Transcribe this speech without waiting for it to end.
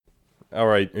All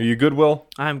right. Are you good, Will?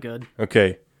 I'm good.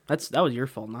 Okay. That was your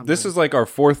fault, not This mine. is like our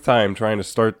fourth time trying to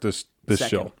start this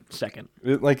show. Second.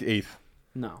 Like eighth.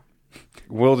 No.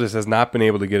 Will just has not been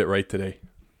able to get it right today.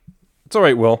 It's all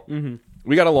right, Will. Mm-hmm.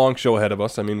 We got a long show ahead of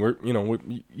us. I mean,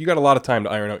 you got a lot of time to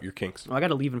iron out your kinks. Oh, I got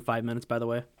to leave in 5 minutes, by the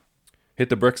way. Hit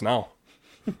the bricks now.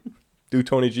 Do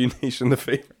Tony G Nation the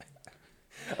favor.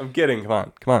 I'm kidding.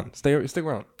 Come on. Stay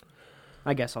around.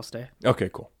 I guess I'll stay. Okay,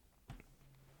 cool.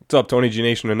 What's up, Tony G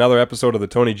Nation? Another episode of the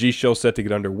Tony G Show set to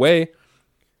get underway.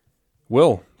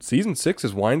 Will, season 6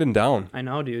 is winding down. I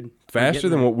know, dude. Faster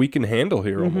than what we can handle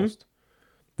here, almost.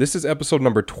 This is episode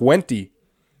number 20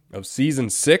 of season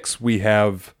 6. We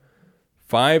have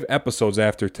 5 episodes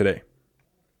after today.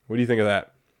 What do you think of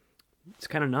that? It's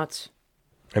kind of nuts.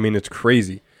 I mean, it's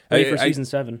crazy. Ready for season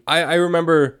 7. I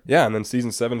remember, and then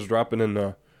season 7 is dropping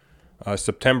in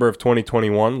September of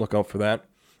 2021. Look out for that.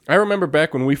 I remember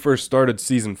back when we first started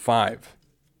season 5.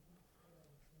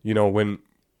 You know, when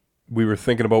we were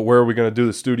thinking about where are we going to do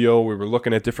the studio. We were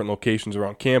looking at different locations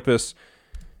around campus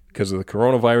because of the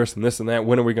coronavirus and this and that.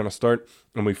 When are we going to start?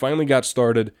 And we finally got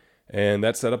started, and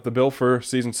that set up the bill for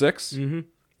season 6. Mm-hmm.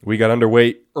 We got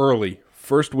underway early.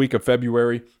 First week of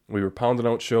February, we were pounding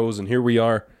out shows, and here we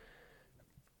are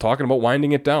talking about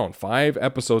winding it down. 5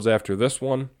 episodes after this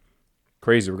one.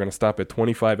 Crazy. We're going to stop at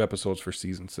 25 episodes for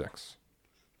season 6.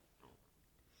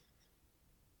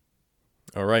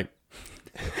 All right.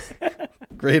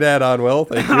 Great add-on, Will.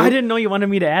 Thank you. I didn't know you wanted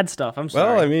me to add stuff. I'm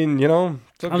sorry. Well, I mean,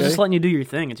 it's okay. I was just letting you do your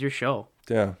thing. It's your show.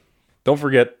 Yeah. Don't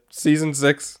forget, season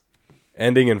 6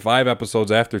 ending in 5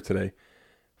 episodes after today.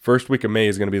 First week of May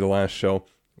is going to be the last show.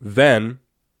 Then,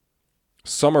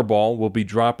 Summer Ball will be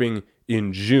dropping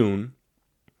in June.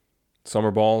 Summer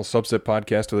Ball, subset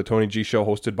podcast of the Tony G Show,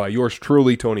 hosted by yours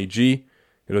truly, Tony G.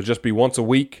 It'll just be once a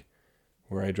week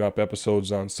where I drop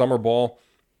episodes on Summer Ball.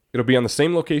 It'll be on the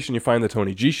same location you find the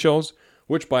Tony G shows,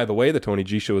 which, by the way, the Tony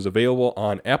G Show is available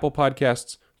on Apple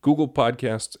Podcasts, Google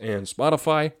Podcasts, and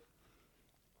Spotify.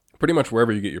 Pretty much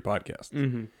wherever you get your podcasts.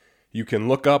 Mm-hmm. You can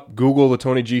look up, Google the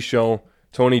Tony G Show,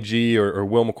 Tony G or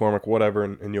Will McCormick, whatever,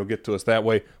 and you'll get to us that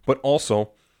way. But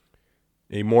also,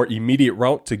 a more immediate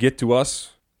route to get to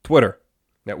us, Twitter.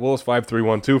 At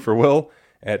Willis5312 for Will,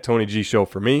 at Tony G Show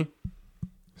for me.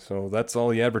 So that's all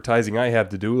the advertising I have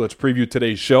to do. Let's preview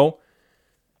today's show.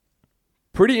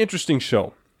 Pretty interesting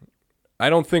show. I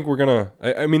don't think we're going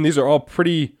to... I mean, these are all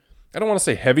pretty... I don't want to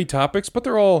say heavy topics, but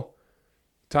they're all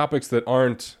topics that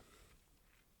aren't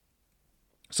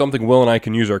something Will and I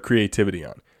can use our creativity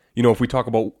on. You know, if we talk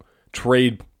about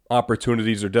trade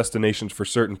opportunities or destinations for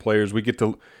certain players, we get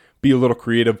to be a little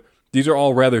creative. These are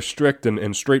all rather strict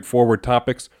and straightforward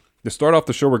topics. To start off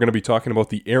the show, we're going to be talking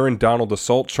about the Aaron Donald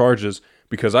assault charges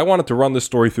because I wanted to run this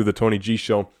story through the Tony G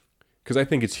Show because I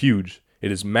think it's huge.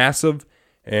 It is massive,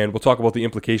 and we'll talk about the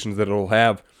implications that it'll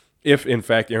have if, in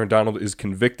fact, Aaron Donald is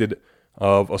convicted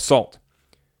of assault.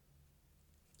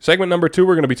 Segment number 2,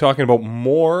 we're going to be talking about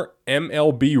more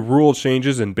MLB rule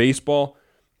changes in baseball.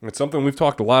 It's something we've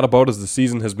talked a lot about as the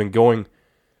season has been going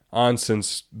on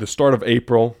since the start of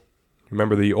April.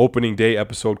 Remember the opening day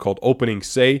episode called Opening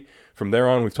Say. From there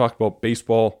on, we've talked about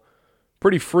baseball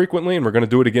pretty frequently, and we're going to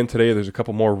do it again today. There's a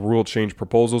couple more rule change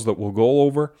proposals that we'll go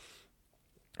over.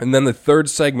 And then the third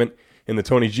segment in the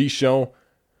Tony G Show,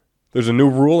 there's a new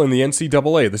rule in the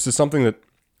NCAA. This is something that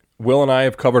Will and I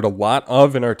have covered a lot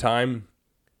of in our time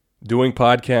doing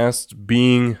podcasts,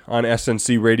 being on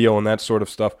SNC radio and that sort of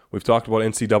stuff. We've talked about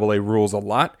NCAA rules a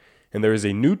lot, and there is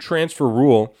a new transfer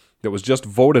rule that was just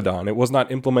voted on. It was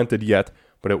not implemented yet,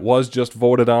 but it was just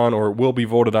voted on, or it will be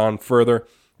voted on further.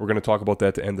 We're going to talk about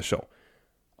that to end the show.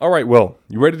 All right, Will,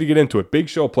 you ready to get into it? Big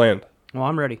show planned. Well,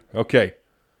 I'm ready. Okay.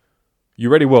 You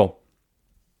ready, Will?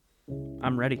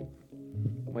 I'm ready.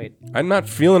 Wait. I'm not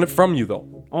feeling it from you,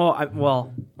 though. Oh,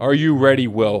 well, Are you ready,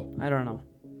 Will? I don't know.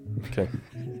 Okay.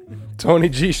 Tony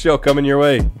G Show coming your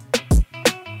way.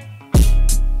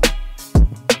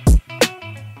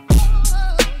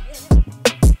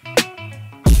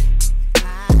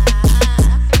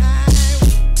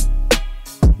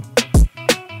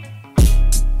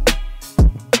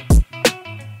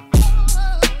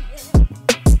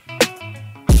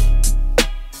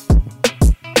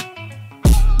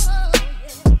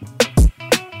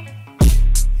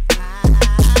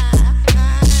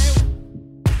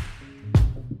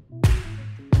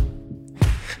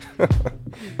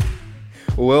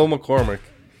 Will McCormick.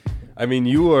 I mean,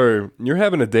 you're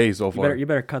having a day so far. You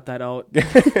better cut that out.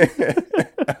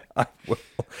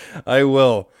 I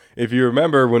will. If you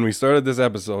remember when we started this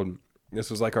episode, This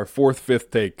was like our fourth,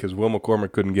 fifth take because Will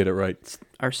McCormick couldn't get it right.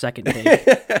 Our second take.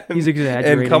 He's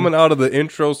exaggerating. And coming out of the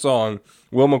intro song,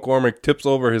 Will McCormick tips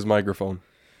over his microphone.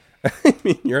 I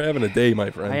mean, you're having a day,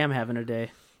 my friend. I am having a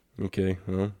day. Okay,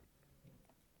 well.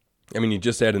 I mean, you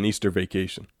just had an Easter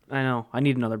vacation. I know. I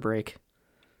need another break.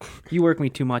 You work me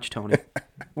too much, Tony.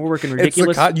 We're working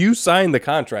ridiculous. You signed the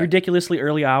contract. Ridiculously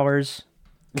early hours.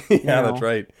 Yeah, that's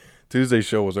right. Tuesday's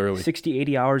show was early. 60,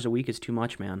 80 hours a week is too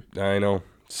much, man. I know.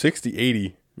 60,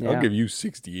 80. Yeah. I'll give you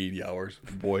 60, 80 hours,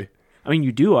 boy. I mean,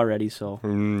 you do already, so.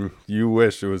 You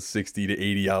wish it was 60 to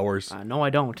 80 hours. No, I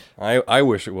don't. I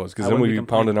wish it was, because then we'd be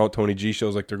complaining. pounding out Tony G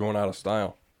shows like they're going out of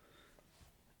style.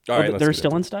 All Oh, right, they're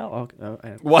still in style?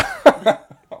 Wow.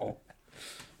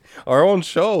 Our own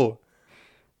show.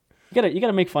 You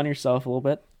gotta make fun of yourself a little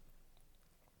bit.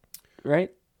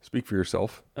 Right? Speak for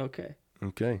yourself. Okay.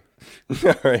 Okay.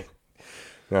 All right.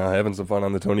 Having some fun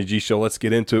on the Tony G show. Let's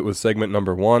get into it with segment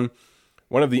number 1.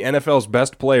 One of the NFL's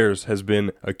best players has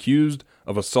been accused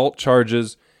of assault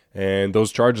charges, and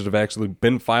those charges have actually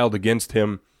been filed against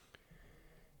him.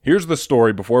 Here's the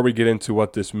story before we get into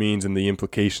what this means and the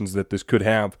implications that this could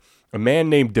have. A man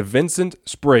named DeVincent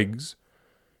Spriggs,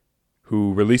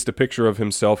 who released a picture of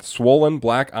himself, swollen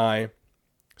black eye,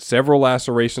 several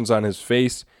lacerations on his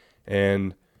face,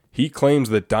 and he claims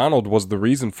that Donald was the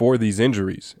reason for these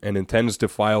injuries and intends to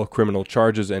file criminal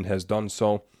charges and has done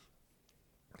so.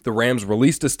 The Rams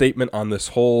released a statement on this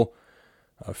whole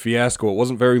fiasco. It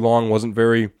wasn't very long, wasn't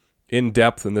very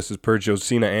in-depth, and this is per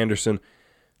Josina Anderson.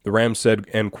 The Rams said,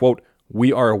 and quote,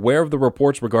 "We are aware of the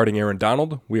reports regarding Aaron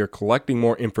Donald. We are collecting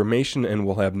more information and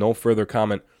will have no further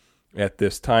comment at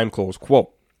this time," close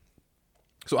quote.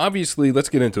 So obviously, let's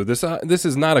get into it. This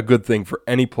is not a good thing for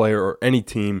any player or any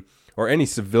team or any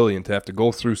civilian to have to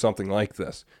go through something like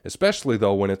this, especially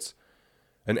though when it's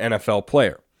an NFL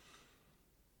player.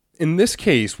 In this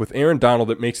case, with Aaron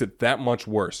Donald, it makes it that much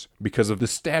worse because of the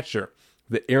stature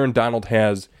that Aaron Donald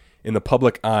has in the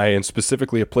public eye, and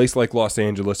specifically a place like Los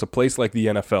Angeles, a place like the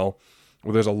NFL,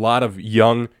 where there's a lot of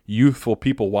young, youthful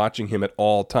people watching him at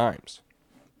all times.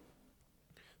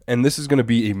 And this is going to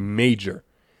be a major,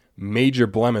 major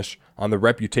blemish on the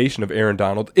reputation of Aaron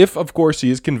Donald, if, of course,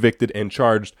 he is convicted and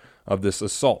charged of this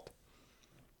assault.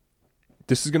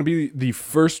 This is going to be the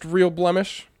first real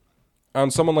blemish on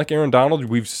someone like Aaron Donald.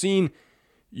 We've seen,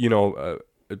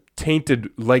 tainted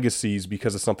legacies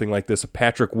because of something like this.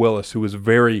 Patrick Willis, who was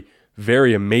very,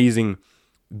 very amazing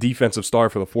defensive star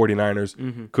for the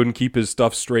 49ers, couldn't keep his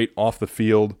stuff straight off the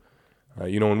field.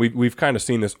 And we've kind of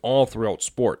seen this all throughout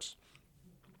sports.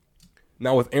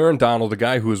 Now with Aaron Donald, a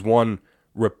guy who has won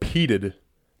repeated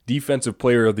Defensive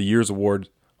Player of the Year's awards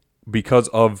because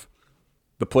of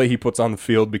the play he puts on the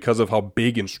field, because of how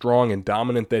big and strong and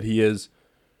dominant that he is,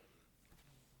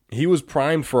 he was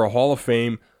primed for a Hall of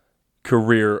Fame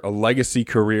career, a legacy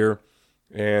career,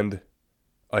 and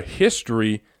a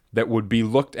history that would be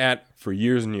looked at for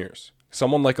years and years.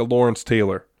 Someone like a Lawrence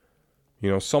Taylor,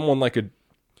 someone like a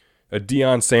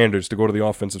Deion Sanders to go to the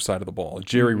offensive side of the ball, a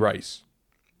Jerry Rice.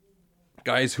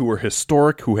 Guys who were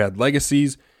historic, who had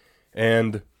legacies,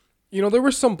 and, there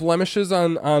were some blemishes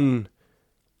on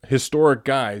historic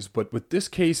guys, but with this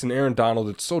case and Aaron Donald,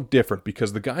 it's so different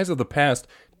because the guys of the past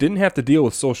didn't have to deal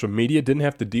with social media, didn't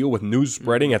have to deal with news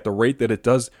spreading at the rate that it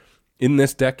does in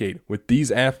this decade with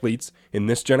these athletes in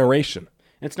this generation.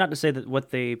 It's not to say that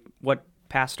what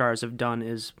past stars have done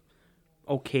is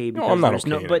okay. Because No, I'm not there's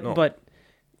okay. But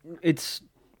it's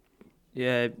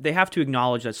they have to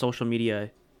acknowledge that social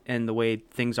media and the way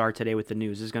things are today with the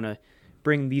news is going to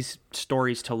bring these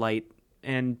stories to light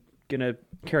and going to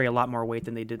carry a lot more weight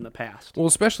than they did in the past. Well,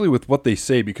 especially with what they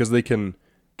say, because they can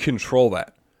control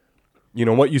that.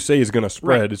 What you say is going to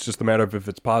spread. Right. It's just a matter of if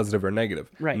it's positive or negative.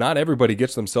 Right. Not everybody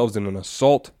gets themselves in an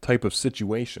assault type of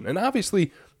situation. And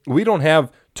obviously, we don't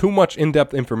have too much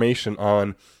in-depth information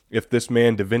on if this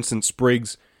man, DeVincent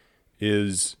Spriggs,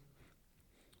 is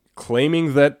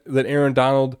claiming that Aaron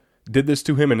Donald did this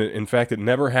to him, and in fact, it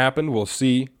never happened. We'll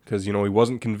see, because, he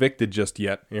wasn't convicted just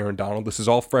yet, Aaron Donald. This is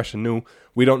all fresh and new.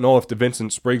 We don't know if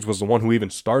DeVincent Spriggs was the one who even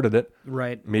started it.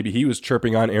 Right. Maybe he was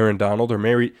chirping on Aaron Donald, or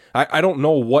maybe I don't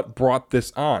know what brought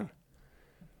this on.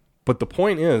 But the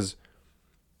point is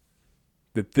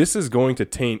that this is going to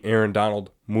taint Aaron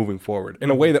Donald moving forward in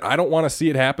a way that I don't want to see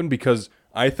it happen, because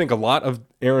I think a lot of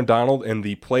Aaron Donald and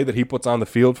the play that he puts on the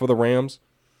field for the Rams,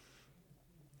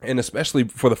 and especially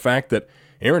for the fact that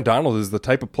Aaron Donald is the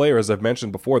type of player, as I've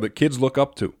mentioned before, that kids look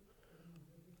up to.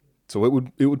 So it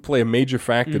would play a major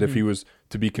factor if he was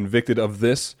to be convicted of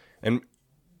this. And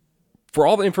for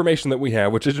all the information that we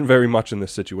have, which isn't very much in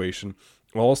this situation,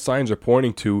 all signs are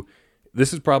pointing to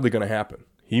this is probably going to happen.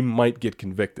 He might get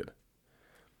convicted.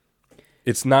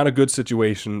 it's not a good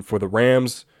situation for the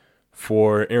Rams,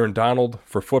 for Aaron Donald,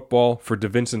 for football, for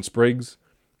DeVincent Spriggs.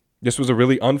 This was a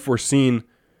really unforeseen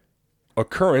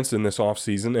occurrence in this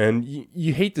offseason, and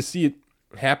you hate to see it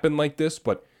happen like this,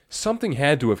 but something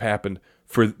had to have happened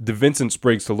for DeVincent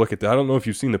Spriggs to look at that. I don't know if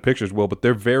you've seen the pictures, Will, but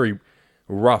they're very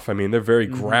rough. I mean, they're very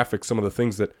graphic, some of the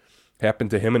things that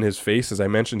happened to him in his face. As I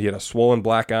mentioned, he had a swollen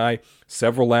black eye,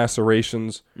 several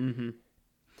lacerations.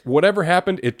 Whatever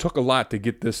happened, it took a lot to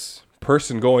get this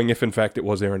person going, if in fact it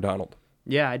was Aaron Donald.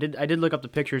 Yeah, I did look up the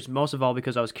pictures, most of all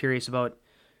because I was curious about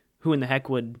who in the heck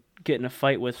would get in a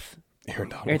fight with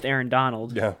Aaron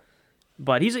Donald. Yeah.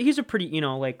 But he's a pretty,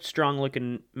 like,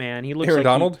 strong-looking man. He looks Aaron like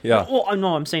Donald? Yeah. Well,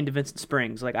 no, I'm saying DeVincent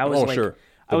Springs. Like, I was sure.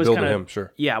 I was kind of him,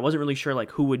 sure. Yeah, I wasn't really sure,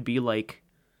 like, who would be, like,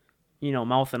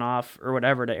 mouthing off or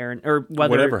whatever to Aaron, or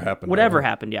whatever happened. Whatever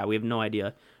happened, yeah, we have no idea.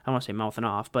 I don't want to say mouthing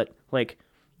off, but, like,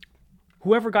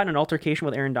 whoever got in an altercation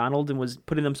with Aaron Donald and was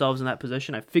putting themselves in that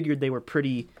position, I figured they were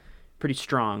pretty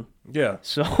strong. Yeah.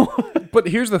 So, but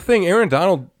here's the thing. Aaron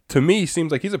Donald, to me,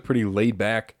 seems like he's a pretty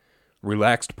laid-back,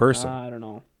 relaxed person. I don't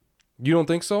know. You don't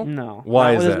think so? No.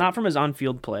 Why is that? Not from his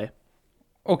on-field play.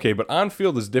 Okay, but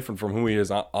on-field is different from who he is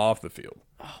off the field.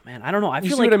 Oh, man, I don't know. I You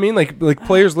feel see what I mean? Like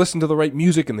players listen to the right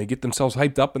music and they get themselves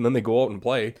hyped up and then they go out and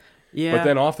play. Yeah. But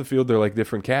then off the field, they're like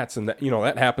different cats, and that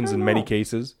that happens in many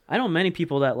cases. I know many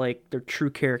people that, like, their true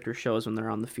character shows when they're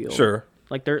on the field. Sure.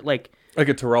 Like, they're, like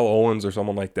a Terrell Owens or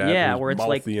someone like that. Yeah, who's where it's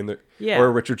like, or a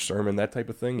Richard Sherman, that type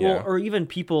of thing. Well, Yeah. or even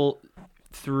people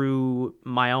through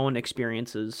my own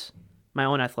experiences, my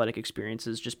own athletic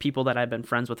experiences, just people that I've been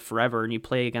friends with forever, and you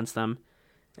play against them,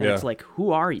 and it's like,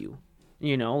 who are you?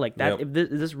 Like that. Yep.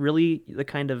 Is this really the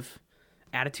kind of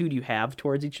attitude you have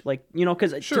towards each? Like,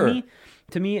 because Sure.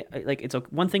 to me, like, it's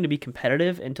one thing to be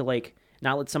competitive and to, like,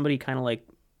 not let somebody kind of, like,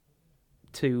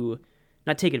 to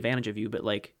not take advantage of you, but,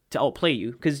 like, to outplay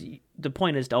you, because the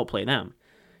point is to outplay them.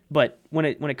 But when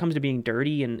it comes to being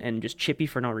dirty and just chippy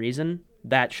for no reason,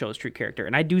 that shows true character.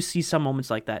 And I do see some moments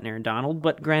like that in Aaron Donald,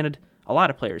 but granted, a lot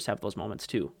of players have those moments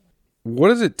too. What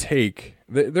does it take?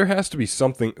 There has to be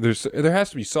something. There has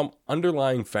to be some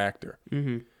underlying factor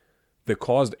that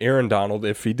caused Aaron Donald,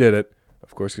 if he did it,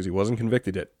 of course, because he wasn't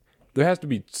convicted yet. There has to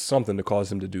be something to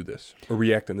cause him to do this or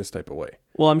react in this type of way.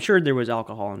 Well, I'm sure there was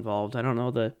alcohol involved. I don't know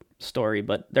the story,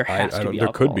 but there has to be. There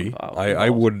alcohol could be.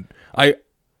 involved.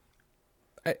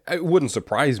 It wouldn't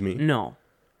surprise me. No,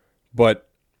 But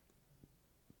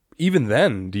even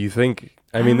then, do you think?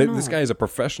 I mean, don't this know. guy is a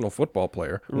professional football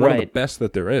player, one of the Right. best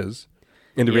that there is,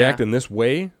 and to react in this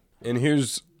way. And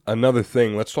here's another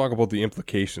thing. Let's talk about the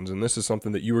implications, and this is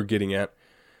something that you were getting at.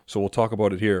 So we'll talk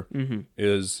about it here.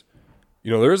 Is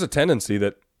there is a tendency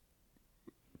that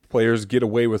players get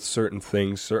away with certain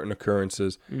things, certain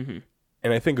occurrences,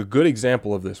 and I think a good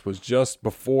example of this was just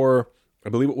before. I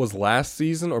believe it was last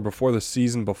season or before the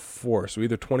season before, so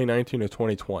either 2019 or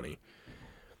 2020,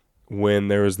 when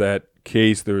there was that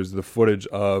case, there was the footage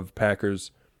of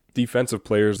Packers defensive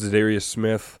players, Zadarius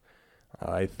Smith,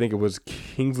 I think it was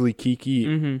Kingsley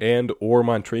Keke and or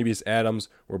Montravius Adams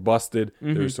were busted.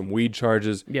 There were some weed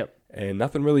charges, Yep. and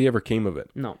nothing really ever came of it.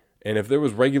 No. And if there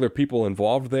was regular people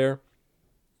involved there,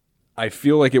 I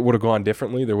feel like it would have gone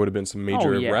differently. There would have been some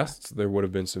major arrests. There would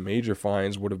have been some major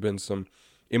fines. Would have been some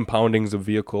impoundings of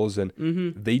vehicles, and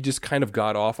they just kind of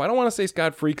got off. I don't want to say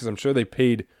scot-free because I'm sure they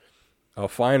paid a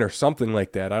fine or something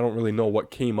like that. I don't really know what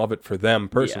came of it for them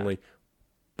personally,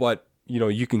 but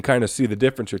you can kind of see the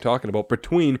difference you're talking about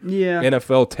between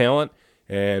NFL talent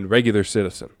and regular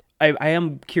citizen. I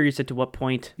am curious as to what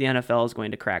point the NFL is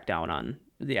going to crack down on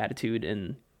the attitude,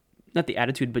 and not the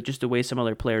attitude, but just the way some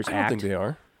other players I don't act. think they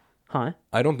are. Huh?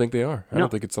 I don't think they are. I No. don't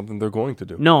think it's something they're going to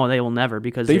do. No, they will never,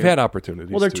 because They've they're- had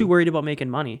opportunities. Well, they're to. too worried about making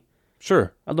money.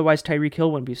 Sure. Otherwise, Tyreek Hill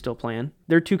wouldn't be still playing.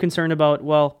 They're too concerned about,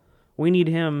 well, we need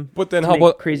him But then to how make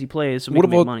about crazy plays so we what can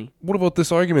make about money. what about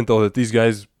this argument though that these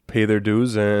guys pay their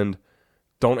dues and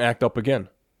don't act up again?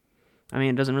 I mean,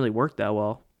 it doesn't really work that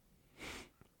well.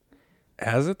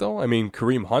 Has it though? I mean,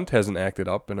 Kareem Hunt hasn't acted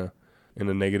up in a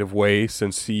negative way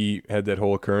since he had that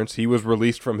whole occurrence. He was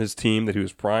released from his team that he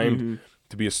was primed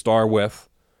to be a star with.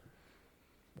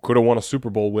 Could have won a Super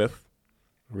Bowl with.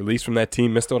 Released from that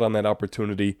team, missed out on that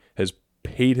opportunity, has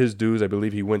paid his dues. I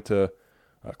believe he went to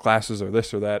classes or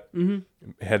this or that.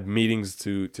 Had meetings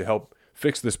to help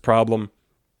fix this problem.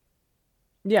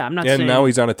 Yeah, I'm not And saying... now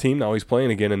he's on a team, now he's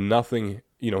playing again, and nothing,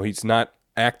 he's not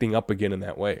acting up again in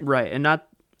that way. Right, and I'm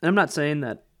not saying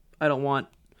that I don't want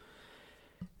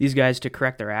these guys to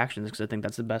correct their actions, because I think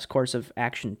that's the best course of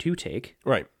action to take.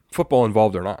 Right. Football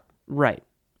involved or not. Right.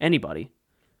 Anybody.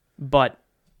 But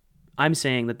I'm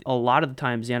saying that a lot of the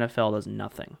times the NFL does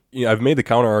nothing. Yeah, I've made the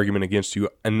counter argument against you,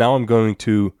 and now I'm going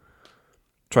to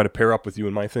try to pair up with you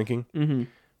in my thinking. Mm-hmm.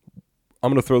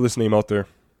 I'm going to throw this name out there.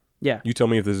 Yeah. You tell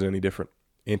me if this is any different.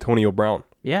 Antonio Brown.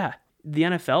 Yeah. The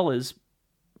NFL is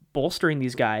bolstering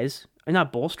these guys.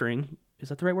 Not bolstering. Is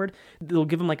that the right word? They'll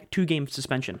give them like 2-game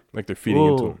suspension. Like they're feeding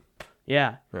into him.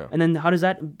 Yeah. And then how does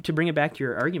that, to bring it back to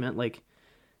your argument, like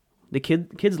the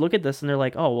kids look at this and they're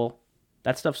like, oh, well,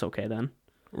 that stuff's okay then.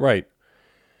 Right.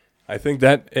 I think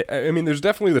that, I mean, there's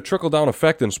definitely the trickle-down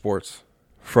effect in sports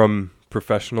from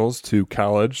professionals to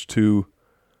college to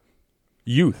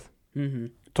youth. Mm-hmm.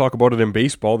 Talk about it in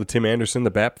baseball, the Tim Anderson,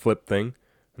 the bat flip thing.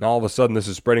 And all of a sudden, this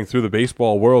is spreading through the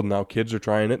baseball world. Now kids are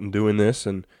trying it and doing this.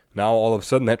 And now all of a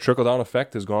sudden, that trickle-down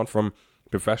effect has gone from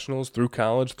professionals through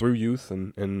college, through youth,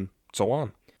 and so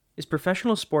on. Is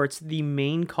professional sports the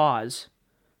main cause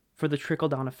for the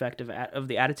trickle-down effect of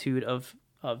the attitude of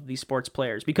these sports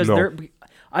players? Because No.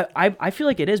 I feel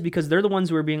like it is, because they're the ones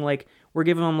who are being like, we're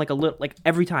giving them like a little, like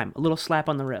every time, a little slap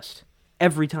on the wrist.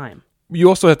 Every time. You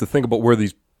also have to think about where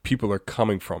these people are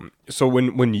coming from. So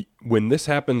when this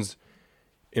happens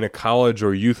in a college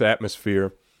or youth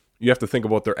atmosphere, you have to think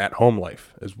about their at-home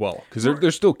life as well, because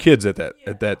they're still kids at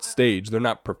that stage. They're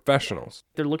not professionals.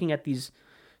 They're looking at these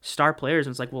star players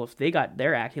and it's like, well, if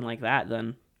they're acting like that,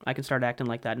 then I can start acting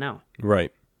like that now.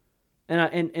 Right.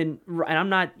 And I'm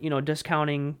not,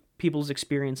 discounting people's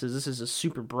experiences. This is a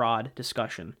super broad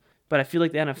discussion, but I feel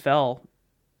like the NFL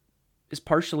is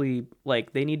partially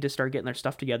like they need to start getting their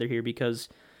stuff together here, because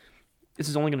this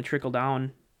is only going to trickle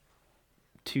down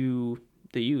to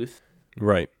the youth.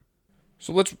 Right.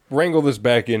 So let's wrangle this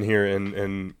back in here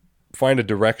and find a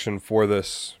direction for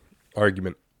this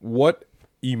argument. What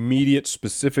immediate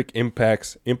specific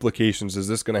implications is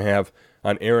this going to have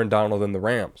on Aaron Donald and the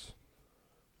Rams?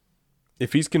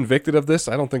 If he's convicted of this,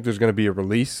 I don't think there's going to be a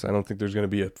release. I don't think there's going to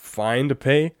be a fine to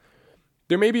pay.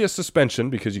 There may be a suspension,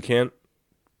 because you can't,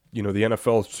 the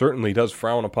NFL certainly does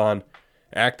frown upon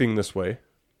acting this way.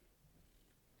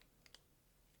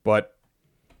 But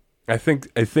I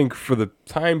think for the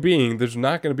time being, there's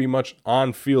not going to be much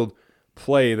on-field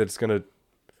play that's going to,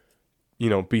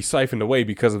 be siphoned away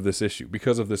because of this issue,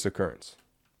 because of this occurrence.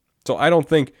 So I don't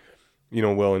think,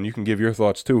 Will, and you can give your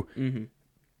thoughts too. Mm-hmm.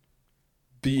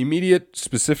 The immediate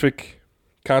specific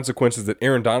consequences that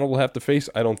Aaron Donald will have to face,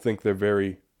 I don't think they're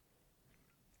going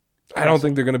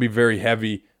to be very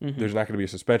heavy. Mm-hmm. There's not going to be a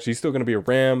suspension. He's still going to be a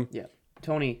Ram. Yeah.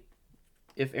 Tony,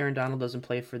 if Aaron Donald doesn't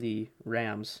play for the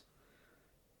Rams,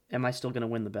 am I still going to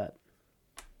win the bet?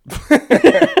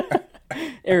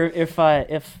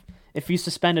 If he's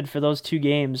suspended for those 2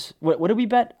 games, what did we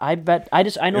bet? I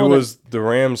know it was the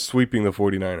Rams sweeping the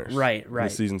 49ers. Right. In the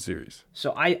season series.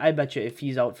 So I bet you if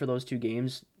he's out for those 2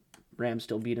 games, Rams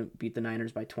still beat the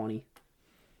Niners by 20.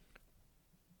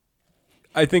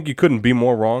 I think you couldn't be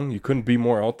more wrong. You couldn't be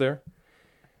more out there.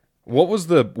 What was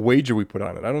the wager we put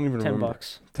on it? I don't even remember.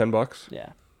 $10. $10?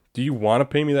 Yeah. Do you want to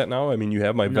pay me that now? I mean, you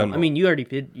have my Venmo. I mean, you already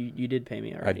did. You did pay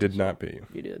me already. I did not pay you.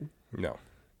 You did. No.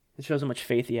 It shows how much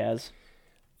faith he has.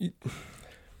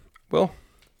 Well,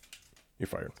 you're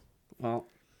fired. Well,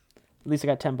 at least I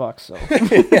got $10, so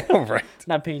yeah, right.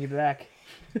 Not paying you back.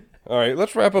 All right,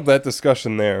 let's wrap up that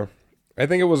discussion there. I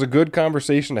think it was a good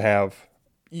conversation to have.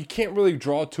 You can't really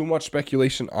draw too much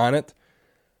speculation on it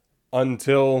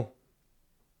until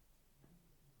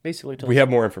basically we have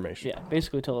more information. Yeah,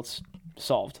 basically until it's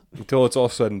solved. Until it's all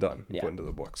said and done and put into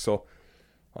the book. So,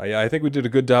 I think we did a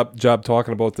good job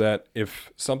talking about that.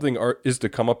 If something is to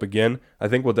come up again, I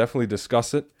think we'll definitely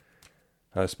discuss it,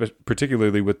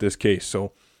 particularly with this case.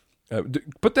 So,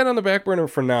 put that on the back burner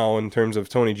for now in terms of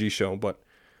Tony G Show. But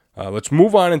let's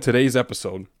move on in today's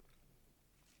episode.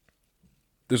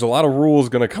 There's a lot of rules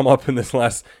going to come up in the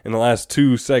last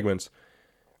 2 segments.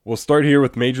 We'll start here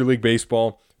with Major League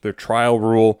Baseball, their trial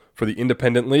rule for the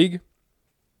independent league,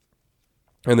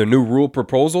 and their new rule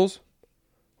proposals.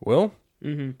 Well,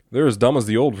 they're as dumb as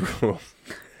the old rules.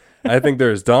 I think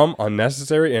they're as dumb,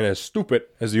 unnecessary, and as stupid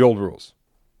as the old rules.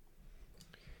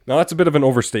 Now, that's a bit of an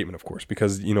overstatement, of course,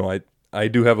 because, I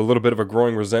do have a little bit of a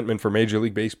growing resentment for Major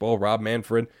League Baseball, Rob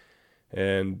Manfred,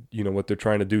 and, what they're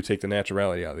trying to do, take the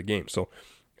naturality out of the game. So,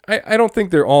 I don't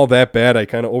think they're all that bad. I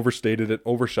kind of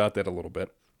overshot that a little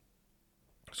bit.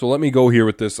 So let me go here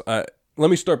with this. Let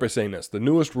me start by saying this. The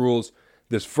newest rules,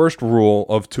 this first rule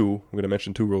of 2, I'm going to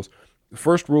mention 2 rules. The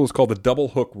first rule is called the double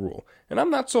hook rule. And I'm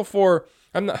not so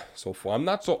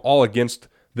all against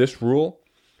this rule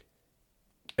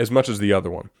as much as the other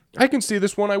one. I can see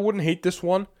this one. I wouldn't hate this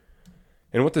one.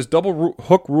 And what this double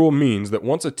hook rule means that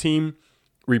once a team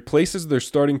replaces their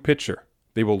starting pitcher,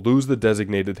 they will lose the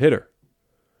designated hitter.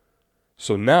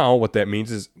 So now what that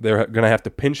means is they're going to have to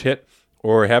pinch hit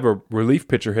or have a relief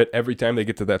pitcher hit every time they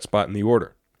get to that spot in the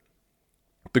order.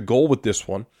 The goal with this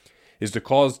one is to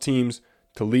cause teams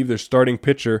to leave their starting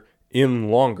pitcher in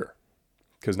longer,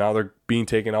 because now they're being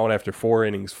taken out after 4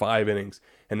 innings, 5 innings,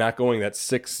 and not going that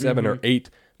 6, 7, or 8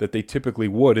 that they typically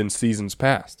would in seasons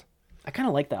past. I kind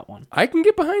of like that one. I can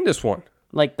get behind this one.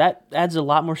 Like, that adds a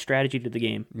lot more strategy to the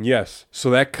game. Yes. So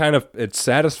that kind of, it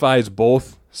satisfies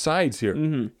both sides here.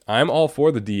 Mm-hmm. I'm all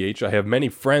for the DH. I have many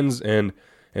friends and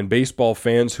baseball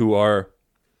fans who are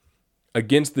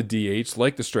against the DH,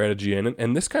 like the strategy in it,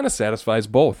 and this kind of satisfies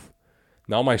both.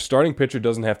 Now my starting pitcher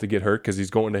doesn't have to get hurt because he's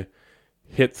going to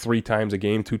hit 3 times a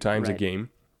game, 2 times a game.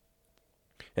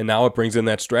 And now it brings in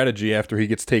that strategy after he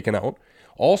gets taken out.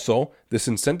 Also, this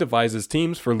incentivizes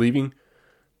teams for leaving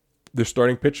their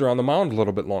starting pitcher on the mound a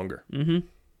little bit longer. Mm-hmm.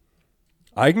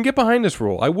 I can get behind this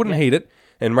rule. I wouldn't hate it.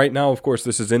 And right now, of course,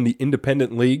 this is in the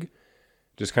independent league,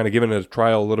 just kind of giving it a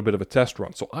trial, a little bit of a test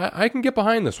run. So I can get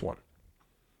behind this one.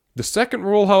 The second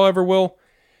rule, however, Will,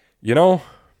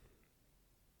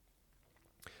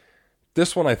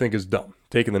 this one I think is dumb,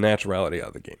 taking the naturality out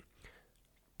of the game.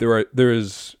 There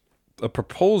is a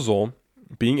proposal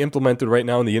being implemented right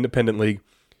now in the independent league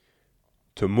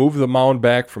to move the mound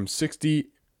back from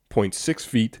 60.6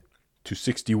 feet to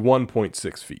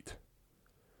 61.6 feet.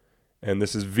 And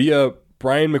this is via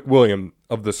Brian McWilliam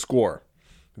of The Score,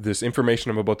 this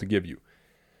information I'm about to give you.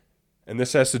 And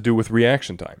this has to do with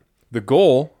reaction time. The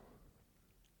goal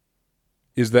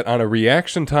is that on a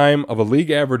reaction time of a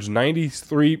league average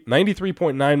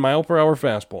 93.9 mile per hour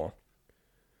fastball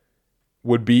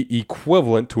would be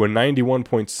equivalent to a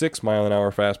 91.6 mile an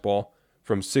hour fastball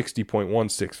from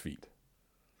 60.16 feet.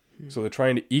 So they're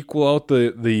trying to equal out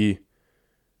the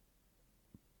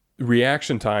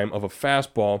reaction time of a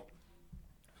fastball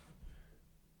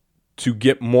to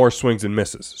get more swings and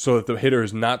misses so that the hitter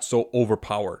is not so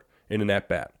overpowered in an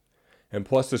at-bat. And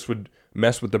plus this would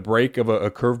mess with the break of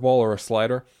a curveball or a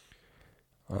slider.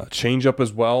 Changeup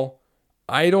as well.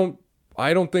 I don't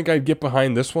think I'd get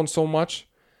behind this one so much.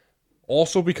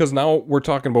 Also because now we're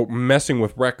talking about messing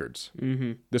with records.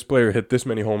 Mm-hmm. This player hit this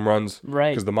many home runs Right.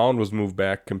 because the mound was moved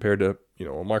back compared to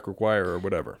a Mark McGwire or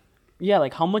whatever. Yeah,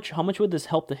 like how much would this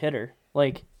help the hitter?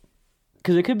 Like,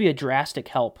 because it could be a drastic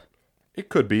help. It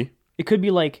could be. It could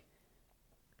be like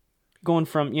going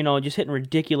from, just hitting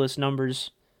ridiculous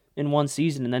numbers in one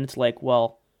season, and then it's like,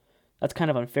 well, that's kind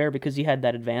of unfair because he had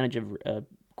that advantage of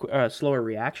slower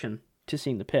reaction to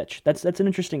seeing the pitch. That's an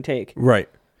interesting take. Right.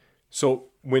 So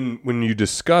when you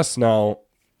discuss now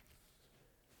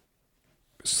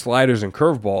sliders and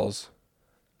curveballs,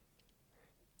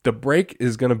 the break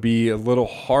is going to be a little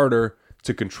harder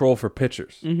to control for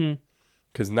pitchers.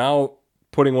 Because now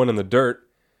putting one in the dirt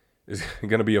is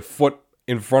going to be a foot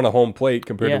in front of home plate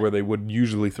compared to where they would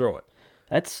usually throw it.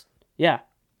 That's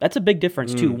a big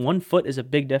difference too. 1 foot is a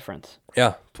big difference.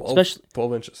 Yeah,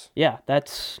 12 inches. Yeah,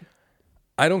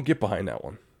 I don't get behind that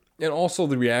one. And also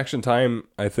the reaction time,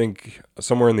 I think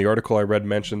somewhere in the article I read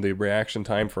mentioned the reaction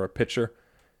time for a pitcher,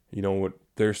 with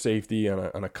their safety on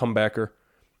a comebacker.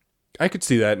 I could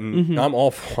see that, and I'm all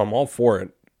for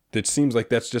it. It seems like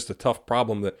that's just a tough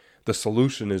problem that the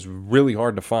solution is really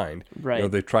hard to find. Right.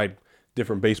 They've tried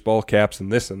different baseball caps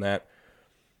and this and that.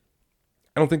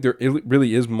 I don't think there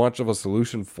really is much of a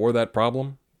solution for that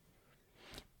problem.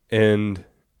 And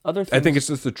other things, I think it's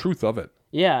just the truth of it.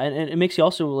 Yeah, and it makes you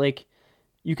also, like,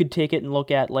 you could take it and look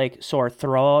at, like, so are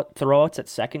throwouts at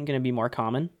second going to be more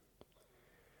common?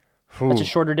 That's a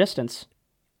shorter distance.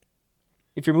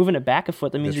 If you're moving it back a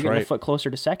foot, that means you're getting a foot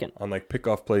closer to second. On like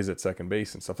pickoff plays at second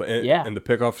base and stuff like that. Yeah. And the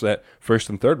pickoffs at first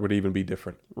and third would even be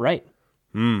different. Right.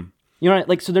 So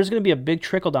there's going to be a big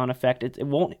trickle-down effect. It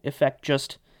won't affect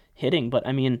just hitting, but,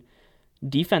 I mean,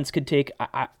 defense could take...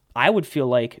 I would feel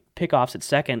like pickoffs at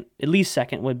second, at least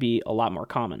second, would be a lot more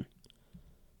common.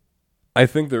 I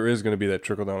think there is going to be that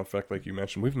trickle-down effect like you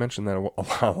mentioned. We've mentioned that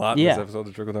a lot in this episode,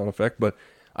 the trickle-down effect, but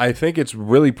I think it's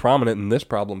really prominent in this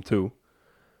problem too.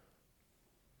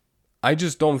 I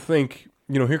just don't think,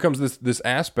 here comes this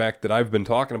aspect that I've been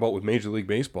talking about with Major League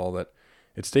Baseball, that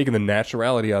it's taken the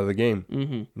naturality out of the game.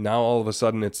 Mm-hmm. Now all of a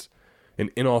sudden it's an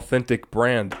inauthentic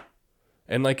brand.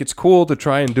 And it's cool to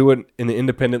try and do it in the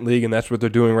independent league, and that's what they're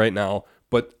doing right now.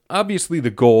 But obviously the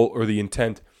goal or the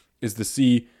intent is to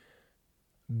see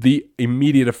the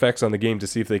immediate effects on the game to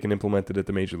see if they can implement it at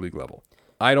the major league level.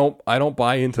 I don't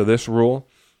buy into this rule.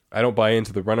 I don't buy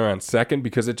into the runner on second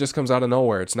because it just comes out of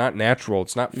nowhere. It's not natural.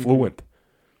 It's not fluent.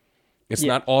 It's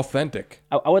not authentic.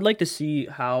 I would like to see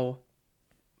how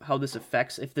this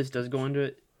affects, if this does go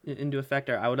into effect.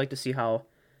 Or I would like to see how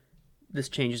this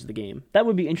changes the game. That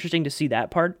would be interesting to see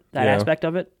that Yeah. aspect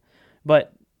of it.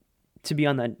 But to be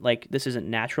on the like this isn't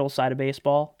natural side of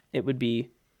baseball, it would be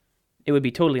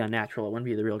totally unnatural. It wouldn't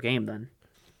be the real game then.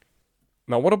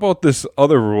 Now, what about this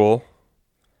other rule?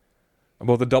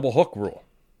 About the double hook rule,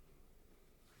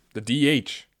 the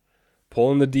DH,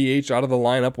 pulling the DH out of the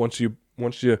lineup once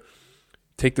you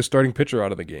take the starting pitcher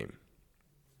out of the game.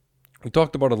 We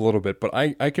talked about it a little bit, but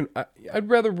I'd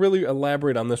rather really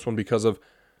elaborate on this one because of.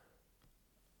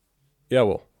 Yeah,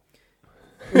 well,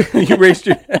 you raised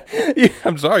your.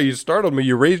 I'm sorry, you startled me.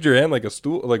 You raised your hand like a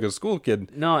school kid.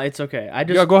 No, it's okay.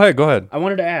 Yeah, go ahead. I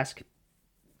wanted to ask,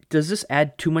 does this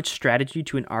add too much strategy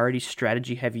to an already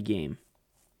strategy-heavy game?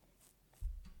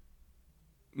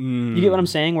 You get what I'm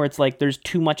saying? Where it's like there's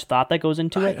too much thought that goes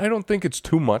into it? I don't think it's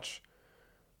too much.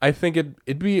 I think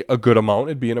it'd be a good amount.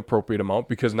 It'd be an appropriate amount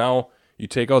because now you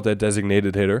take out that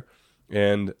designated hitter.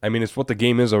 And, I mean, it's what the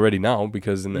game is already now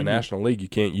because in the National League you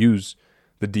can't use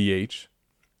the DH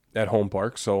at home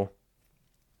park. So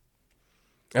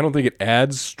I don't think it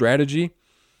adds strategy.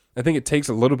 I think it takes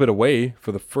a little bit away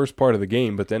for the first part of the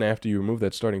game, but then after you remove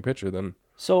that starting pitcher, then...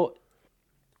 So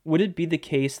would it be the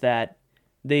case that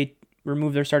they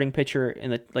remove their starting pitcher in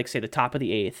the, like, say, the top of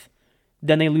the eighth,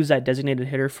 then they lose that designated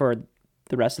hitter for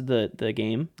the rest of the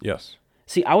game? Yes.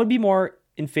 See, I would be more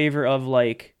in favor of,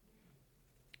 like,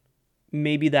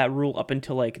 maybe that rule up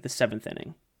until, like, the seventh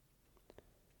inning.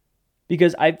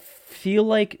 Because I feel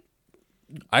like...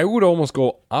 I would almost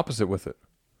go opposite with it.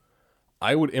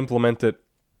 I would implement it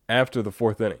after the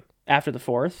fourth inning. After the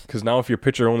fourth? Because now if your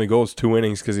pitcher only goes 2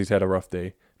 innings because he's had a rough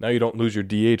day, now you don't lose your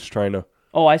DH trying to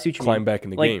I see what you climb mean. back in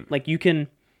the like, game. Like you can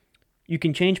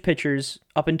change pitchers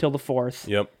up until the fourth.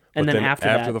 Yep. And but then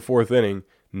after the fourth inning,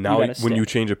 now gotta when you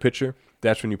stick. change a pitcher,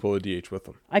 that's when you pull a DH with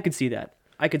them. I could see that.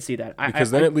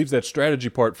 Because then it leaves that strategy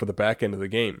part for the back end of the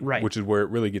game, Right. which is where it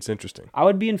really gets interesting. I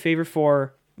would be in favor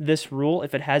for this rule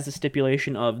if it has the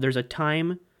stipulation of there's a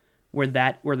time where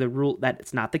the rule that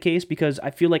it's not the case, because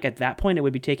I feel like at that point it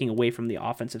would be taking away from the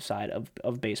offensive side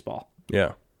of baseball.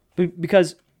 Yeah.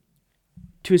 Because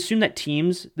to assume that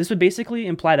this would basically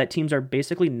imply that teams are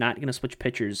basically not going to switch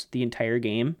pitchers the entire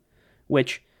game,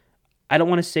 which I don't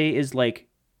want to say is like,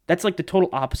 that's like the total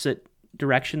opposite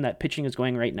direction that pitching is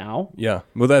going right now. Yeah.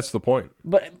 Well, that's the point.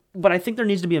 But I think there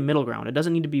needs to be a middle ground. It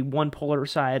doesn't need to be one polar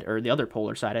side or the other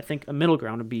polar side. I think a middle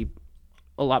ground would be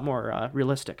a lot more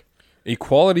realistic. A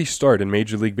quality start in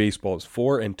Major League Baseball is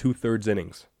 4 2/3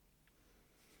 innings.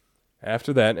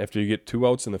 After that, after you get 2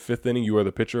 outs in the 5th inning, you are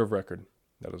the pitcher of record.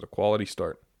 That is a quality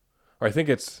start. Or I think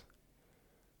that's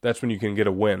when you can get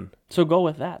a win. So go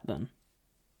with that then.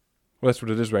 Well, that's what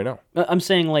it is right now. I'm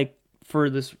saying like for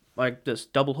this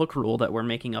double hook rule that we're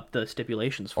making up the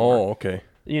stipulations for. Oh, okay.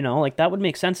 You know, like that would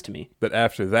make sense to me. But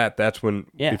after that, that's when,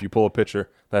 Yeah. if you pull a pitcher,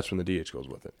 that's when the DH goes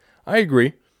with it. I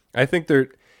agree. I think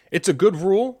it's a good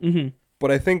rule,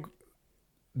 but I think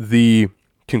the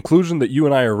conclusion that you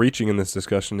and I are reaching in this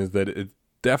discussion is that it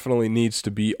definitely needs to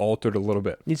be altered a little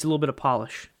bit. Needs a little bit of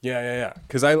polish. Yeah.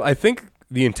 Because I think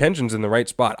the intention's in the right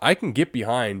spot. I can get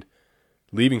behind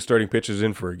leaving starting pitchers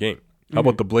in for a game. How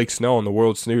about the Blake Snell in the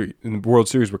World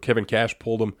Series where Kevin Cash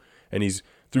pulled him and he's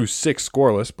through 6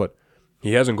 scoreless, but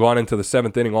he hasn't gone into the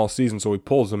 7th inning all season, so he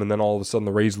pulls him, and then all of a sudden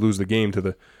the Rays lose the game to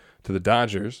the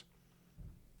Dodgers.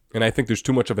 And I think there's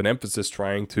too much of an emphasis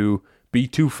trying to be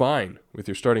too fine with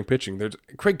your starting pitching.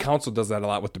 Craig Counsell does that a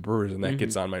lot with the Brewers, and that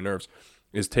gets on my nerves,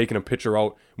 is taking a pitcher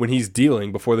out when he's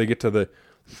dealing before they get to the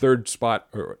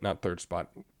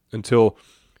until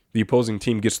the opposing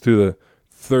team gets through the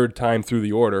 3rd time through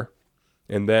the order,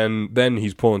 and then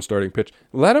he's pulling starting pitch.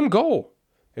 Let them go.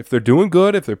 If they're doing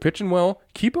good, if they're pitching well,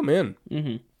 keep them in.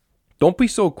 Mm-hmm. Don't be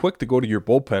so quick to go to your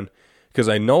bullpen, because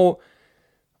I know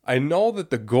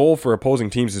that the goal for opposing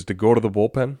teams is to go to the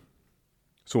bullpen.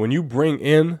 So when you bring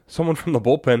in someone from the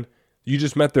bullpen, you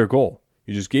just met their goal.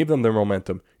 You just gave them their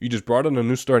momentum. You just brought in a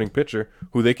new starting pitcher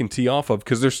who they can tee off of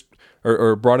because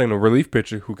or brought in a relief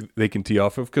pitcher who they can tee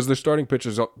off of because their starting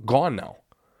pitcher's gone now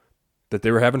that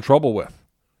they were having trouble with.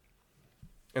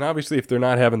 And obviously, if they're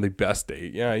not having the best day,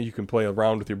 yeah, you can play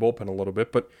around with your bullpen a little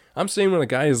bit. But I'm saying when a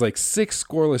guy is like 6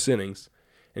 scoreless innings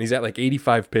and he's at like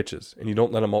 85 pitches and you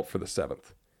don't let him out for the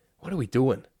 7th, what are we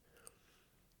doing?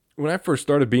 When I first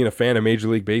started being a fan of Major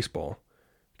League Baseball,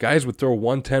 guys would throw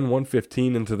 110,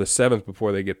 115 into the 7th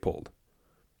before they get pulled.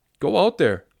 Go out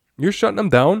there. You're shutting them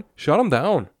down. Shut them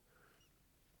down.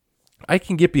 I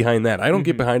can get behind that. I don't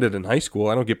get behind it in high school.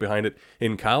 I don't get behind it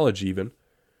in college even.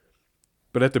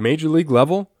 But at the major league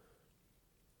level,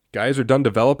 guys are done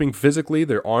developing physically.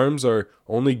 Their arms are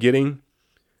only getting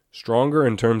stronger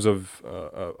in terms of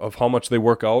how much they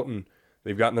work out, and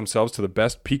They've gotten themselves to the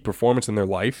best peak performance in their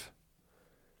life.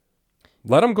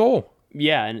 Let them go.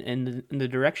 Yeah, and in the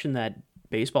direction that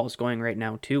baseball is going right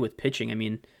now too with pitching. I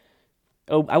mean,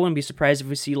 I wouldn't be surprised if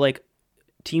we see like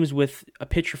teams with a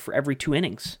pitcher for every 2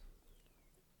 innings.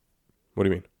 What do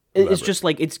you mean? It's just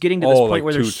like it's getting to this point like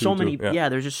where there's two, so two, many. yeah.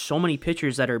 There's just so many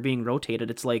pitchers that are being rotated.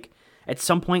 It's like at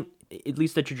some point, at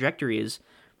least the trajectory is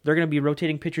they're going to be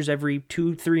rotating pitchers every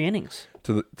 2-3 innings.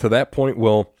 To that point,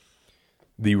 Will,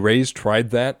 the Rays tried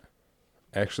that.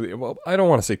 Actually, well, I don't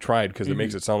want to say tried because it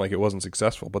makes it sound like it wasn't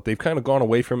successful, but they've kind of gone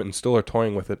away from it and still are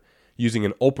toying with it, using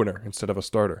an opener instead of a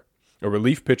starter. A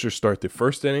relief pitcher start the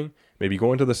first inning, maybe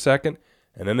go into the second,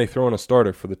 and then they throw in a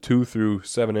starter for the 2 through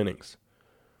 7 innings.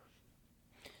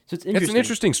 So it's interesting. It's an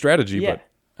interesting strategy, Yeah.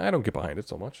 but I don't get behind it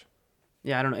so much.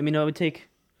 Yeah, I don't know. I mean, it would take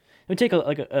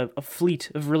a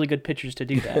fleet of really good pitchers to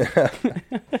do that.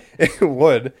 It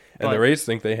would, and But- the Rays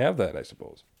think they have that, I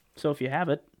suppose. So if you have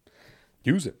it,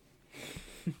 Use it.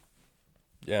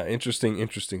 Yeah,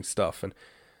 interesting stuff. And,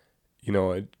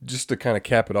 just to kind of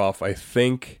cap it off, I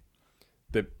think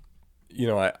that,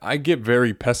 I get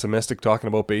very pessimistic talking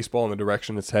about baseball and the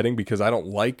direction it's heading because I don't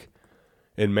like,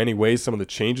 in many ways, some of the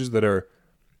changes that are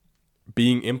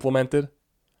being implemented.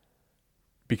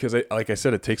 Because, like I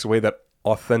said, it takes away that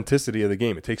authenticity of the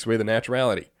game. It takes away the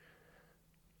naturality.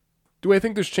 Do I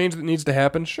think there's change that needs to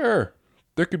happen? Sure.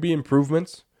 There could be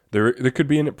improvements. There could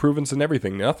be improvements in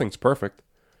everything. Nothing's perfect.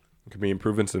 There could be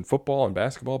improvements in football and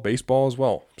basketball, baseball as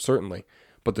well, certainly.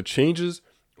 But the changes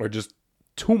are just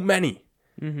too many.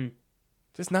 mm-hmm.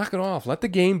 Just knock it off. Let the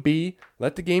game be.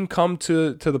 Let the game come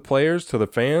to the players, to the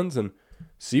fans, and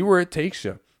see where it takes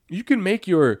you. You can make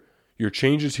your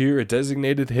changes here, a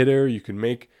designated hitter. You can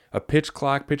make a pitch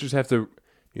clock. Pitchers have to,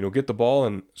 get the ball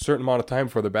in a certain amount of time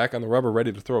before they're back on the rubber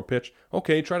ready to throw a pitch.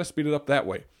 Okay, try to speed it up that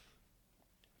way.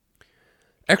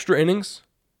 Extra innings?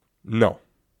 No.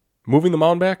 Moving the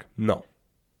mound back? No.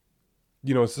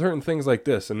 Certain things like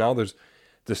this, and now there's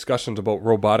discussions about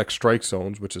robotic strike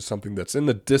zones, which is something that's in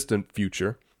the distant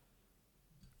future,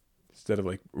 instead of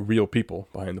like real people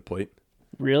behind the plate.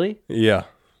 Really? Yeah,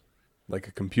 like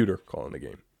a computer calling the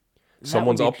game. That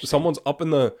would be interesting. Someone's up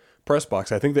in the press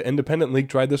box. I think the Independent League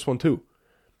tried this one too,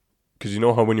 because you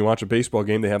know how when you watch a baseball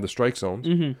game they have the strike zones.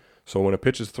 Mm-hmm. So when a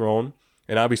pitch is thrown,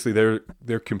 and obviously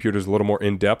their computer's a little more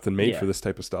in depth and made Yeah. for this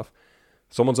type of stuff.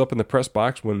 Someone's up in the press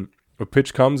box when a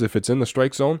pitch comes. If it's in the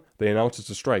strike zone, they announce it's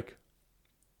a strike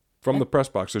from the press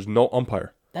box. There's no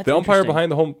umpire. That's The umpire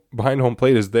interesting. behind home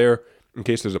plate is there in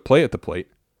case there's a play at the plate,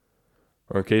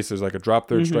 or in case there's like a drop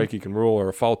third Mm-hmm. strike he can rule, or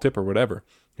a foul tip or whatever.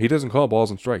 He doesn't call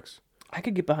balls and strikes. I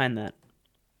could get behind that.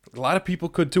 A lot of people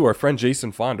could too. Our friend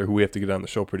Jason Fonder, who we have to get on the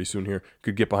show pretty soon here,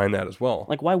 could get behind that as well.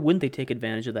 Like, why wouldn't they take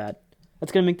advantage of that?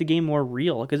 That's going to make the game more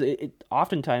real because it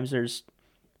oftentimes there's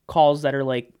calls that are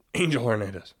like Angel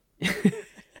Hernandez.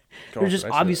 they're just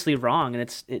obviously wrong, and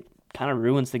it kind of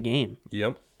ruins the game.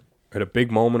 Yep. At a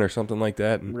big moment or something like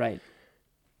that. And, Right.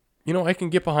 I can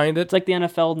get behind it. It's like the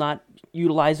NFL not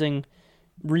utilizing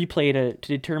replay to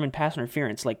determine pass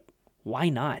interference. Like, why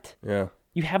not? Yeah.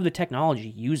 You have the technology,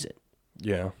 use it.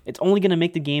 Yeah. It's only going to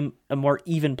make the game a more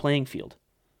even playing field.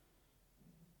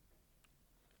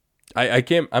 I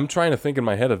can't. I'm trying to think in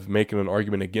my head of making an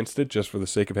argument against it just for the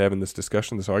sake of having this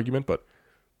discussion, this argument, but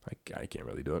I can't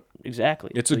really do it. Exactly.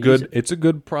 It's So a use good it. it's a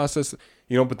good process,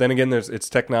 but then again it's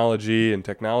technology, and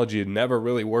technology never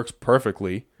really works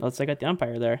perfectly. Let's take out the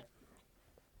umpire there.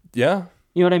 Yeah.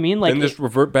 You know what I mean? Like, Then just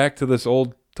revert back to this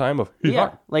old time of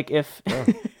yeah. Like if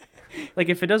like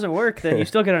if it doesn't work, then you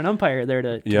still get an umpire there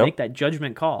to Yep. make that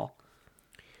judgment call.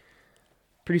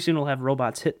 Pretty soon we'll have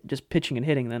robots just pitching and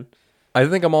hitting then. I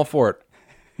think I'm all for it.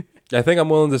 I think I'm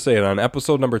willing to say it on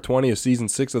episode number 20 of season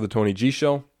 6 of the Tony G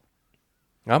Show.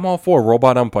 I'm all for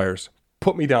robot umpires.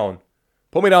 Put me down.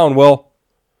 Put me down, Will.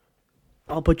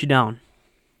 I'll put you down.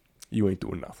 You ain't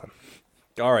doing nothing.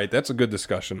 All right, that's a good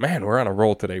discussion. Man, we're on a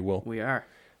roll today, Will. We are.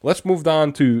 Let's move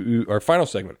on to our final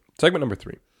segment. Segment number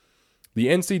 3. The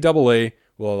NCAA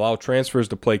will allow transfers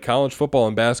to play college football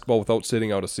and basketball without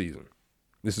sitting out a season.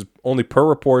 This is only per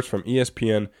reports from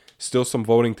ESPN. Still some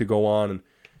voting to go on, and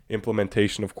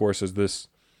implementation, of course, as this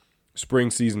spring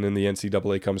season in the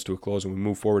NCAA comes to a close and we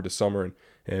move forward to summer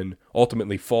and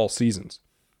ultimately fall seasons.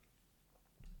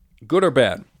 Good or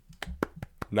bad?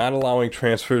 Not allowing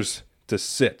transfers to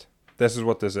sit. This is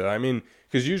what this is. I mean,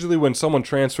 because usually when someone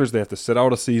transfers, they have to sit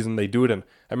out a season. They do it, and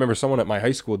I remember someone at my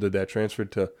high school did that,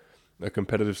 transferred to a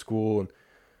competitive school, and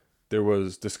there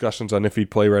was discussions on if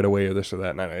he'd play right away or this or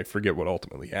that, and I forget what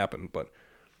ultimately happened, but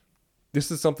this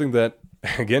is something that,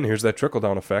 again, here's that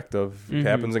trickle-down effect of it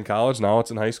happens in college, now it's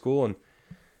in high school,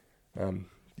 and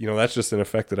that's just an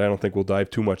effect that I don't think we'll dive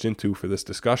too much into for this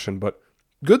discussion. But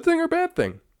good thing or bad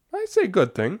thing? I say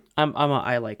good thing.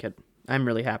 I like it. I'm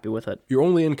really happy with it. You're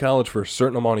only in college for a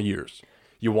certain amount of years.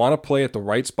 You want to play at the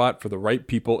right spot for the right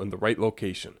people in the right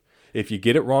location. If you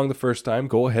get it wrong the first time,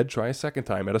 go ahead, try a second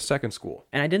time at a second school.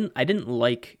 And I didn't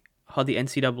like how the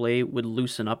NCAA would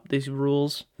loosen up these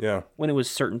rules Yeah. when it was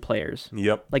certain players.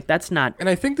 Yep. Like, that's not And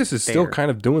I think this is still fair.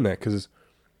 kind of doing that because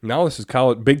now this is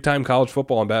big time college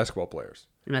football and basketball players.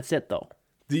 And that's it, though.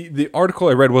 The article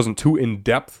I read wasn't too in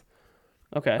depth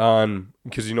Okay. on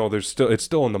because it's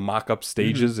still in the mock up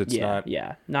stages. It's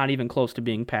not even close to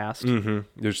being passed.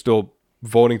 There's still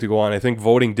voting to go on. I think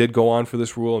voting did go on for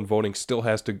this rule, and voting still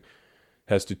has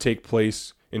to take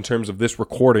place in terms of this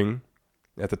recording.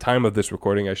 At the time of this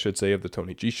recording, I should say, of the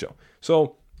Tony G Show.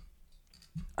 So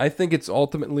I think it's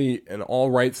ultimately an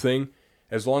all right thing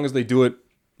as long as they do it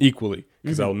equally.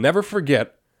 Because I'll never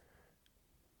forget.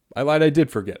 I lied, I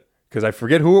did forget. Because I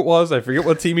forget who it was. I forget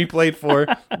what team he played for.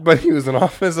 But he was an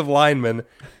offensive lineman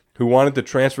who wanted to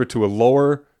transfer to a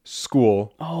lower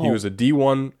school. Oh. He was a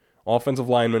D1 offensive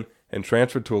lineman and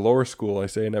transferred to a lower school. I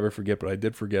say I never forget, but I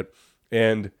did forget.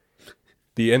 And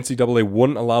the NCAA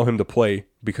wouldn't allow him to play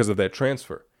because of that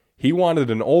transfer. He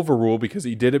wanted an overrule because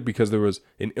he did it because there was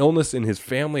an illness in his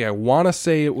family. I want to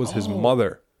say it was his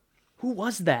mother. Who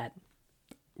was that?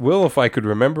 Will, if I could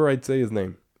remember, I'd say his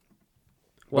name.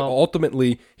 Well, But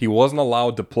ultimately, he wasn't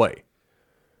allowed to play.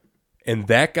 And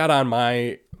that got on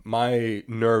my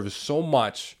nerves so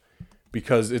much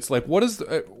because it's like, what is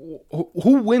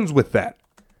who wins with that?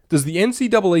 Does the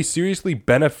NCAA seriously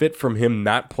benefit from him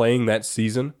not playing that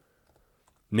season?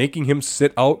 Making him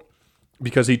sit out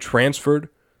because he transferred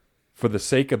for the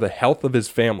sake of the health of his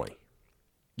family?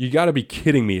 You got to be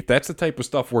kidding me if that's the type of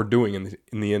stuff we're doing in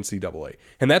the NCAA.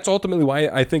 And that's ultimately why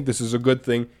I think this is a good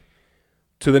thing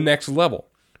to the next level.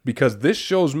 Because this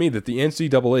shows me that the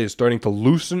NCAA is starting to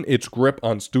loosen its grip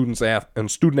on student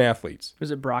athletes. was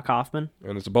it Brock Hoffman?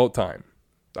 And it's about time.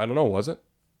 I don't know, was it?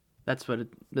 That's what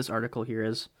this article here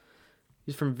is.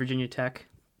 He's from Virginia Tech.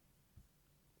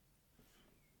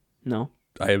 No?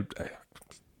 I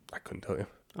couldn't tell you.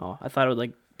 Oh, I thought it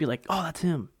would be like, oh, that's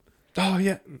him. Oh,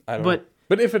 yeah. I don't know. But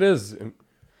But if it is,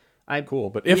 I cool.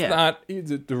 But if yeah. not,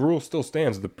 the rule still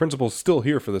stands. The principle's still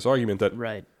here for this argument that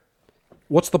Right.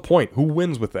 what's the point? Who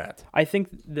wins with that? I think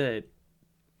the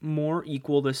more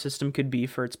equal the system could be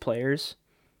for its players,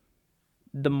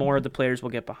 the more the players will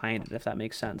get behind it, if that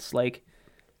makes sense. Like,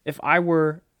 if I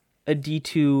were a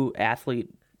D2 athlete,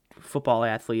 football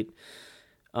athlete,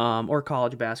 or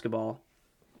college basketball,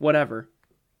 whatever,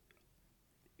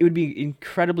 it would be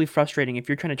incredibly frustrating if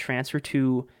you're trying to transfer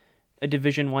to a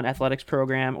Division I athletics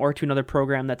program or to another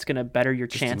program that's going to better your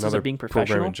chances Another of being program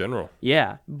professional. in general.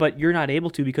 Yeah, but you're not able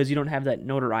to because you don't have that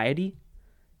notoriety.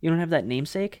 You don't have that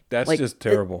namesake. That's just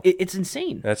terrible. It's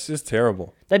insane. That's just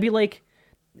terrible. That'd be like,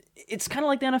 it's kind of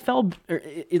like the NFL, or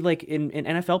like in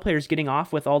NFL players getting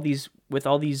off with all these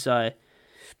all these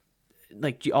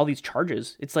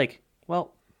charges. It's like,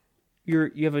 well,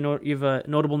 you have a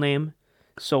notable name,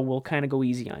 so we'll kind of go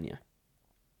easy on you.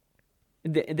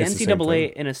 The It's the same NCAA,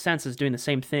 thing. in a sense, is doing the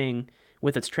same thing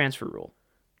with its transfer rule,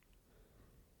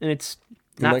 and it's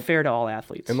not fair to all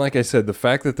athletes. And like I said, the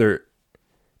fact that they're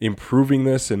improving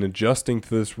this and adjusting to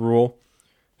this rule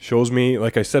shows me,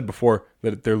 like I said before,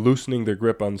 that they're loosening their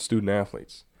grip on student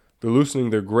athletes. They're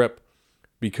loosening their grip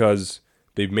because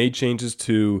they've made changes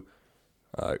to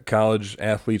college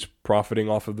athletes profiting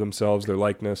off of themselves, their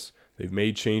likeness. They've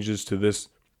made changes to this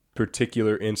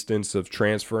particular instance of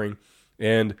transferring,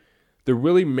 and they're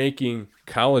really making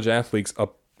college athletics,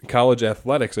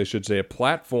 I should say, a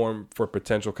platform for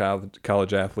potential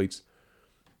college athletes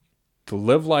to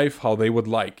live life how they would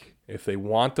like. If they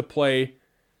want to play,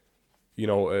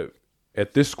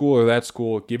 at this school or that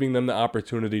school, giving them the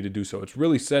opportunity to do so. It's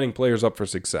really setting players up for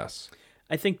success.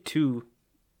 I think, too,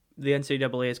 the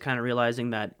NCAA is kind of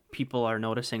realizing that people are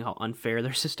noticing how unfair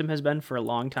their system has been for a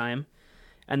long time.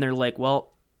 And they're like,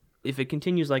 well, if it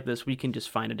continues like this, we can just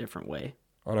find a different way.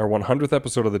 On our 100th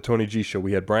episode of the Tony G Show,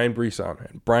 we had Brian Brees on.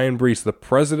 And Brian Brees, the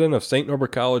president of St.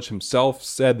 Norbert College himself,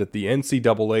 said that the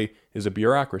NCAA is a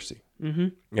bureaucracy. Mm-hmm.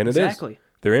 And it Exactly. is.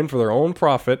 They're in for their own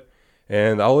profit.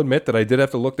 And I'll admit that I did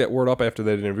have to look that word up after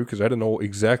that interview because I didn't know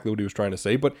exactly what he was trying to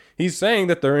say. But he's saying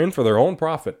that they're in for their own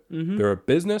profit. Mm-hmm. They're a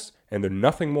business and they're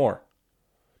nothing more.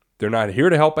 They're not here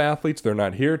to help athletes. They're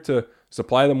not here to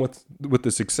supply them with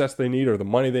the success they need or the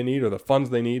money they need or the funds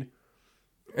they need.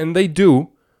 And they do,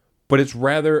 but it's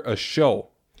rather a show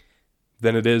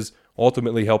than it is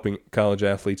ultimately helping college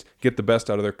athletes get the best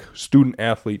out of their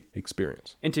student-athlete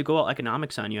experience. And to go all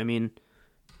economics on you, I mean,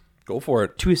 Go for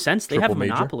it. to a sense, they have Triple a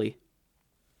major. monopoly.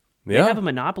 They Yeah. have a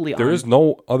monopoly There on... is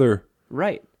no other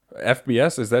Right.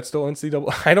 FBS. Is that still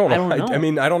NCAA? I don't know. I don't know. I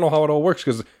mean, I don't know how it all works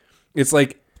because it's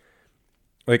like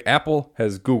Apple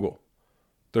has Google,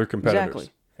 their competitors.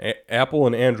 Exactly. Apple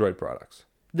and Android products.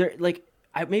 They're like...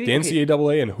 maybe The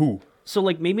NCAA and who? So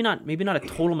like maybe not a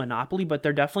total monopoly, but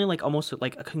they're definitely like almost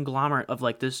like a conglomerate of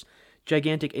like this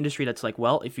gigantic industry that's like,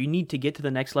 well, if you need to get to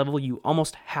the next level, you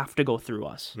almost have to go through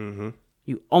us. Mm-hmm.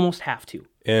 You almost have to.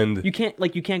 And You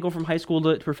can't go from high school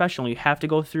to professional. You have to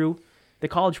go through the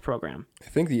college program. I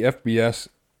think the FBS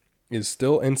is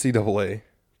still NCAA,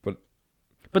 but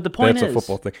But the point that's is, a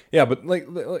football thing. Yeah, but like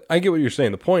I get what you're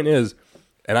saying. The point is,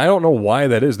 and I don't know why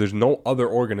that is. There's no other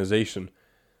organization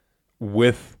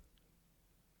with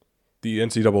the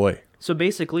NCAA so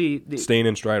basically, staying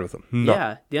in stride with them. No.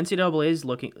 yeah, the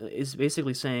NCAA is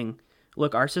basically saying,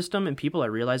 look, our system and people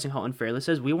are realizing how unfair this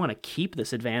is. We want to keep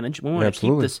this advantage. We want to keep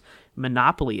Absolutely. this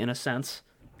monopoly in a sense,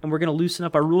 and we're going to loosen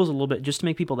up our rules a little bit just to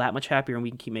make people that much happier, and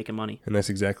we can keep making money. And that's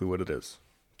exactly what it is.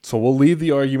 So we'll leave the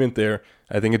argument there.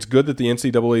 I think it's good that the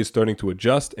NCAA is starting to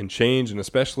adjust and change, and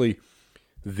especially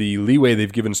the leeway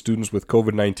they've given students with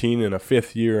COVID-19 in a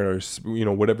fifth year or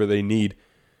whatever they need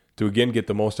to again get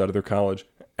the most out of their college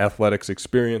athletics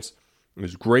experience. It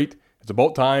was great. It's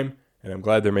about time, and I'm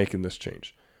glad they're making this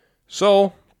change. So,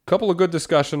 a couple of good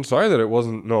discussions. Sorry that it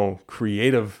wasn't no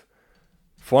creative,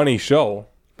 funny show.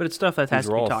 But it's stuff that has These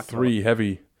to are be all talked three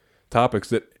heavy topics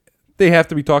that they have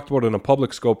to be talked about in a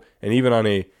public scope, and even on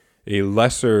a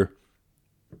lesser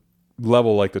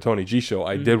level like the Tony G Show.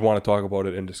 I did want to talk about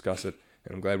it and discuss it,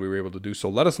 and I'm glad we were able to do so.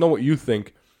 Let us know what you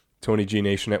think, Tony G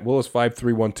Nation, at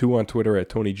Willis5312 on Twitter, at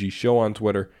Tony G Show on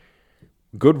Twitter.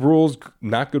 Good rules,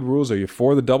 not good rules. Are you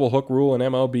for the double hook rule in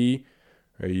MLB?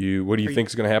 What do you think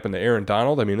is going to happen to Aaron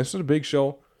Donald? I mean, this is a big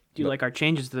show. Do you like our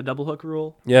changes to the double hook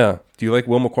rule? Yeah. Do you like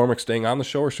Will McCormick staying on the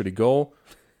show, or should he go?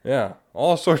 Yeah.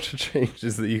 All sorts of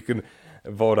changes that you can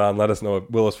vote on. Let us know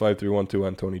at Willis5312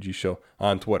 on Tony G Show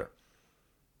on Twitter.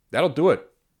 That'll do it.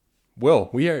 Will,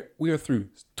 we are through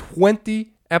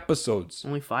 20 episodes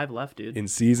Only 5 left, dude. in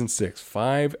season 6.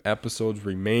 5 episodes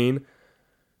remain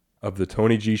of the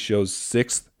Tony G Show's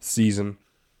 6th season.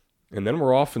 And then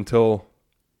we're off until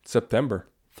September.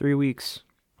 3 weeks.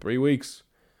 3 weeks.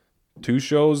 2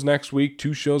 shows next week,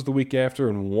 2 shows the week after,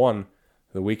 and 1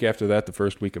 the week after that, the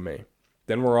first week of May.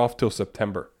 Then we're off till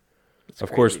September. That's Of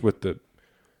crazy. course, with the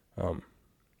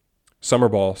Summer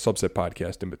Ball subset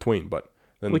podcast in between. But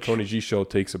then Which- the Tony G Show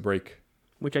takes a break.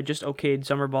 Which I just okayed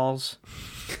Summer Balls.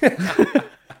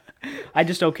 I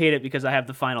just okayed it because I have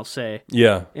the final say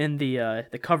Yeah, in the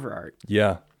cover art.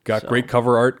 yeah. Got So- great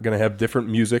cover art. Going to have different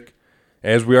music.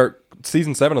 As we are,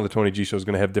 season 7 of the Tony G Show is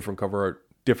going to have different cover art,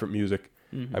 different music.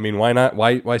 I mean, why not?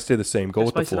 Why stay the same? Go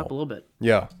with the Spice it flow. up a little bit.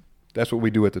 Yeah, that's what we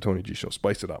do at the Tony G Show.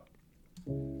 Spice it up.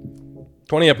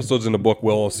 20 episodes in the book,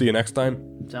 Will. I'll see you next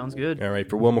time. Sounds good. All right,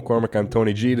 for Will McCormick, I'm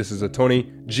Tony G. This is a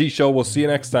Tony G Show. We'll see you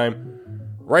next time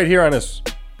right here on this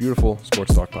beautiful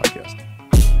Sports Talk podcast.